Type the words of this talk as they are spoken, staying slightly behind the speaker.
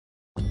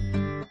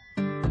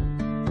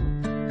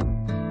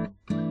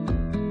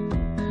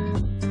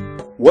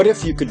What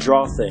if you could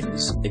draw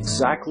things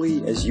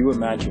exactly as you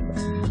imagine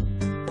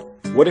them?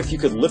 What if you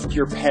could lift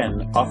your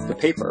pen off the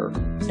paper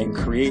and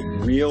create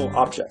real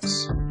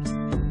objects?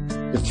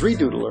 The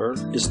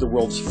 3Doodler is the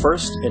world's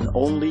first and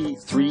only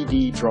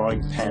 3D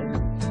drawing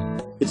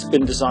pen. It's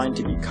been designed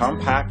to be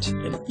compact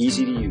and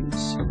easy to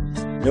use.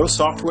 No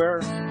software,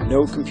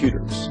 no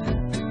computers.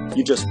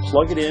 You just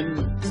plug it in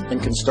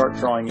and can start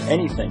drawing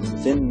anything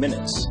within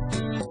minutes.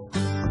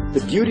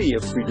 The beauty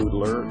of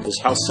 3Doodler is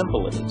how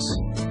simple it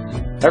is.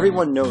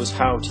 Everyone knows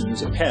how to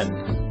use a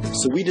pen,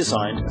 so we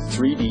designed a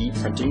 3D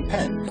printing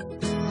pen.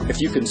 If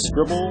you can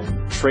scribble,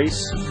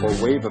 trace, or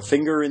wave a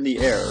finger in the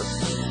air,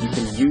 you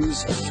can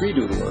use a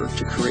 3Doodler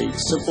to create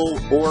simple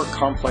or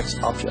complex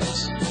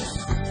objects.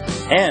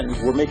 And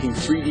we're making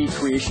 3D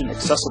creation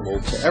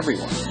accessible to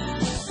everyone.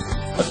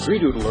 A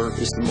 3Doodler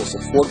is the most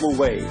affordable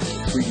way to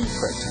 3D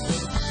print.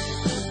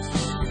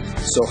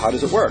 So how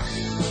does it work?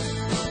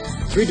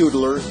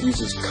 3Doodler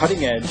uses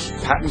cutting-edge,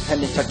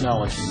 patent-pending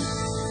technology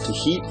to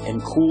heat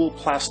and cool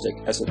plastic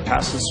as it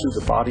passes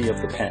through the body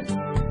of the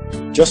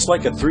pen. Just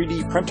like a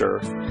 3D printer,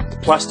 the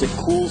plastic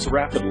cools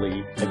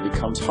rapidly and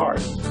becomes hard.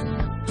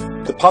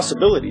 The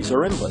possibilities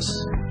are endless,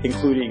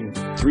 including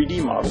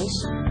 3D models,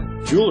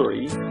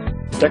 jewelry,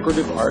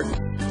 decorative art,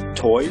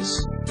 toys,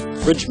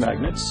 fridge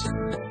magnets,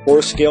 or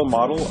a scale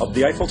model of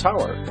the Eiffel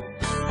Tower.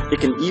 It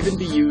can even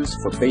be used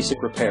for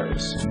basic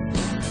repairs.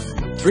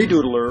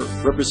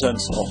 3Doodler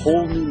represents a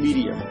whole new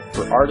medium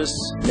for artists,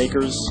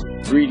 makers,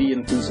 3D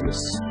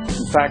enthusiasts.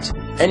 In fact,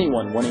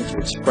 anyone wanting to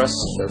express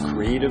their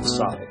creative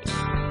side.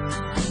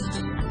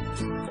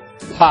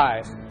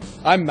 Hi,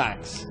 I'm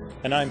Max.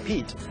 And I'm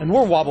Pete. And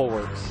we're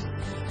Wobbleworks.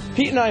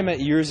 Pete and I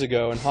met years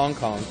ago in Hong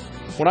Kong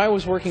when I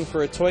was working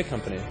for a toy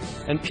company,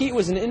 and Pete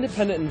was an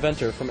independent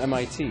inventor from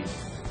MIT.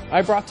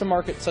 I brought to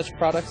market such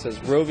products as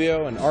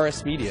Rovio and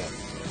RS Media.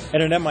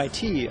 And at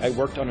MIT, I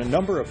worked on a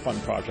number of fun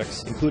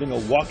projects, including a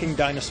walking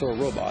dinosaur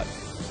robot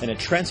and a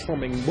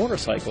transforming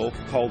motorcycle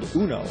called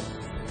Uno.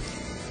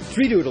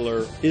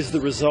 3Doodler is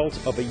the result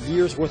of a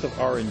year's worth of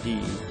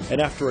R&D,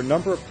 and after a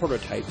number of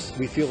prototypes,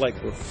 we feel like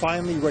we're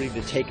finally ready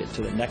to take it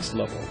to the next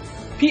level.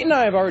 Pete and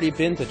I have already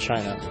been to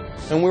China,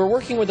 and we're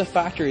working with a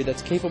factory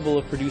that's capable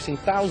of producing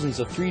thousands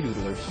of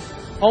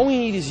 3Doodlers. All we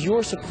need is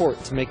your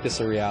support to make this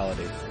a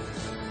reality.